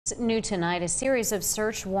New tonight, a series of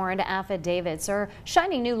search warrant affidavits are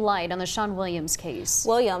shining new light on the Sean Williams case.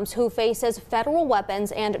 Williams, who faces federal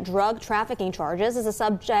weapons and drug trafficking charges, is the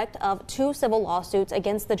subject of 2 civil lawsuits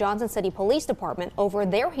against the Johnson City Police Department over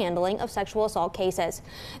their handling of sexual assault cases.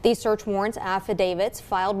 These search warrants affidavits,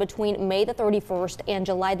 filed between May the 31st and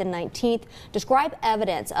July the 19th, describe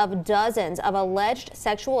evidence of dozens of alleged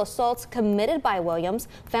sexual assaults committed by Williams,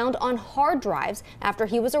 found on hard drives after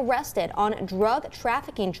he was arrested on drug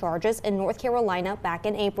trafficking charges in North Carolina back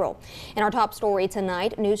in April. In our top story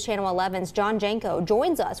tonight, News Channel 11's John Janko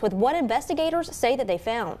joins us with what investigators say that they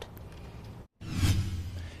found.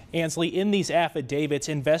 Ansley, in these affidavits,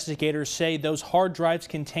 investigators say those hard drives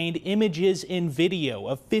contained images and video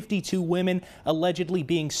of 52 women allegedly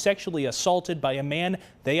being sexually assaulted by a man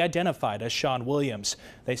they identified as Sean Williams.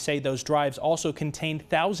 They say those drives also contained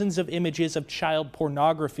thousands of images of child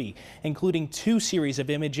pornography, including 2 series of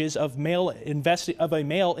images of a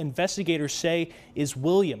male investigators say is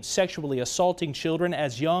Williams sexually assaulting children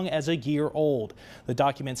as young as a year old. The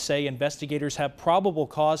documents say investigators have probable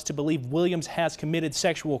cause to believe Williams has committed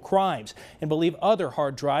sexual crimes and believe other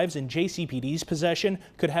hard drives in JCPD's possession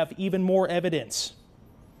could have even more evidence.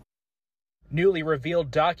 Newly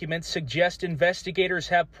revealed documents suggest investigators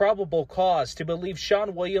have probable cause to believe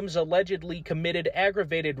Sean Williams allegedly committed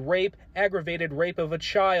aggravated rape of a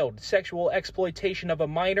child, sexual exploitation of a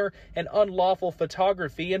minor, and unlawful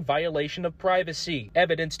photography in violation of privacy.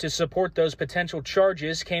 Evidence to support those potential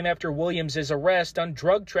charges came after Williams' arrest on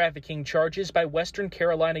drug trafficking charges by Western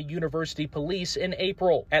Carolina University Police in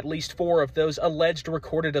April. At least 4 of those alleged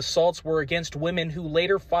recorded assaults were against women who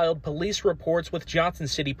later filed police reports with Johnson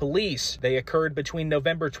City Police. They occurred between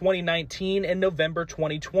November 2019 and November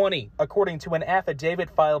 2020. According to an affidavit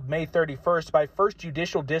filed May 31st by 1st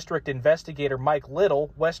Judicial District Investigator Mike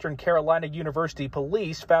Little, Western Carolina University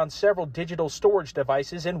Police found several digital storage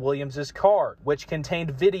devices in Williams' car, which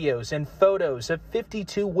contained videos and photos of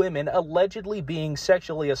 52 women allegedly being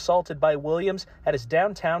sexually assaulted by Williams at his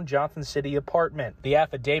downtown Johnson City apartment. The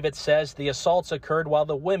affidavit says the assaults occurred while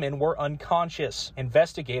the women were unconscious.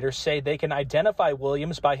 Investigators say they can identify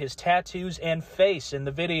Williams by his tattoos and face in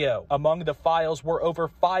the video. Among the files were over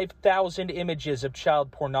 5,000 images of child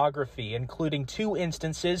pornography, including 2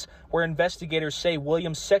 instances where investigators say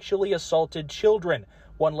Williams sexually assaulted children,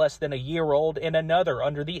 one less than a year old and another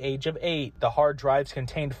under the age of 8. The hard drives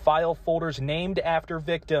contained file folders named after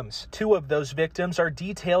victims. 2 of those victims are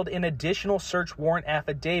detailed in additional search warrant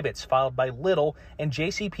affidavits filed by Little and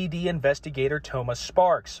JCPD investigator Thomas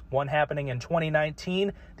Sparks, one happening in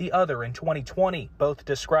 2019, the other in 2020. Both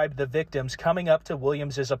described the victims coming up to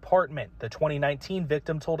Williams' apartment. The 2019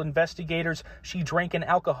 victim told investigators she drank an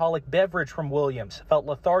alcoholic beverage from Williams, felt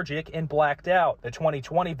lethargic, and blacked out. The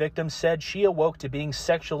 2020 victim said she awoke to being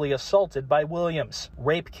sexually assaulted by Williams.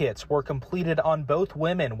 Rape kits were completed on both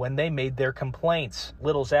women when they made their complaints.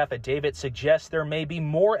 Little's affidavit suggests there may be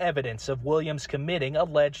more evidence of Williams committing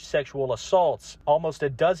alleged sexual assaults. Almost a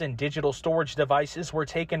dozen digital storage devices were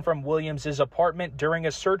taken from Williams' apartment during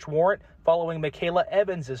a search warrant following Michaela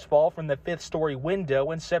Evans' fall from the 5th-story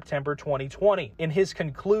window in September 2020. In his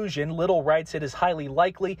conclusion, Little writes it is highly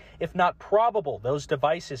likely, if not probable, those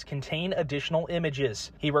devices contain additional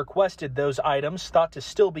images. He requested those items, thought to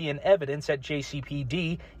still be in evidence at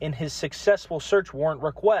JCPD, in his successful search warrant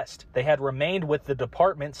request. They had remained with the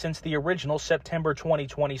department since the original September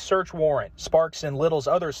 2020 search warrant. Sparks and Little's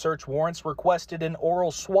other search warrants requested an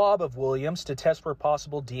oral swab of Williams to test for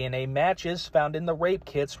possible DNA matches found in the rape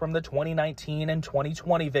kits from the 2019 and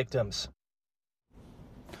 2020 victims.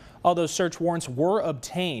 Although search warrants were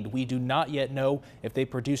obtained, we do not yet know if they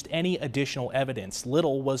produced any additional evidence.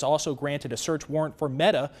 Little was also granted a search warrant for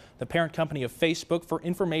Meta, the parent company of Facebook, for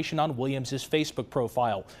information on Williams' Facebook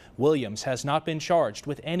profile. Williams has not been charged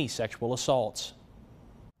with any sexual assaults.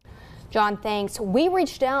 John, thanks. We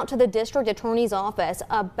reached out to the district attorney's office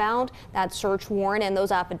about that search warrant and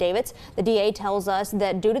those affidavits. The DA tells us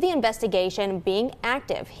that due to the investigation being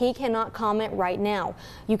active, he cannot comment right now.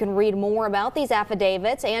 You can read more about these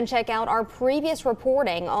affidavits and check out our previous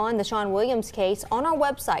reporting on the Sean Williams case on our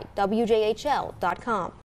website, WJHL.com.